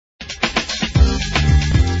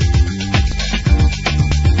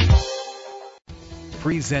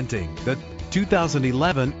Presenting the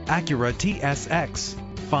 2011 Acura TSX.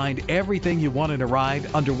 Find everything you want in a ride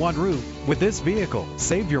under one roof with this vehicle.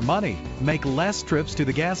 Save your money. Make less trips to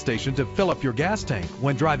the gas station to fill up your gas tank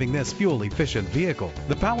when driving this fuel-efficient vehicle.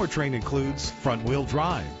 The powertrain includes front-wheel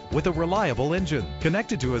drive with a reliable engine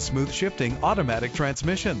connected to a smooth shifting automatic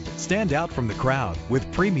transmission. Stand out from the crowd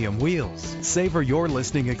with premium wheels. Savor your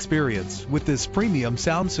listening experience with this premium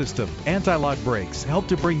sound system. Anti-lock brakes help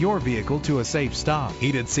to bring your vehicle to a safe stop.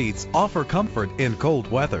 Heated seats offer comfort in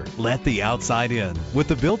cold weather. Let the outside in with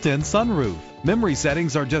the built-in sunroof. Memory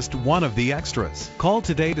settings are just one of the extras. Call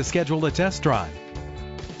today to schedule a test drive.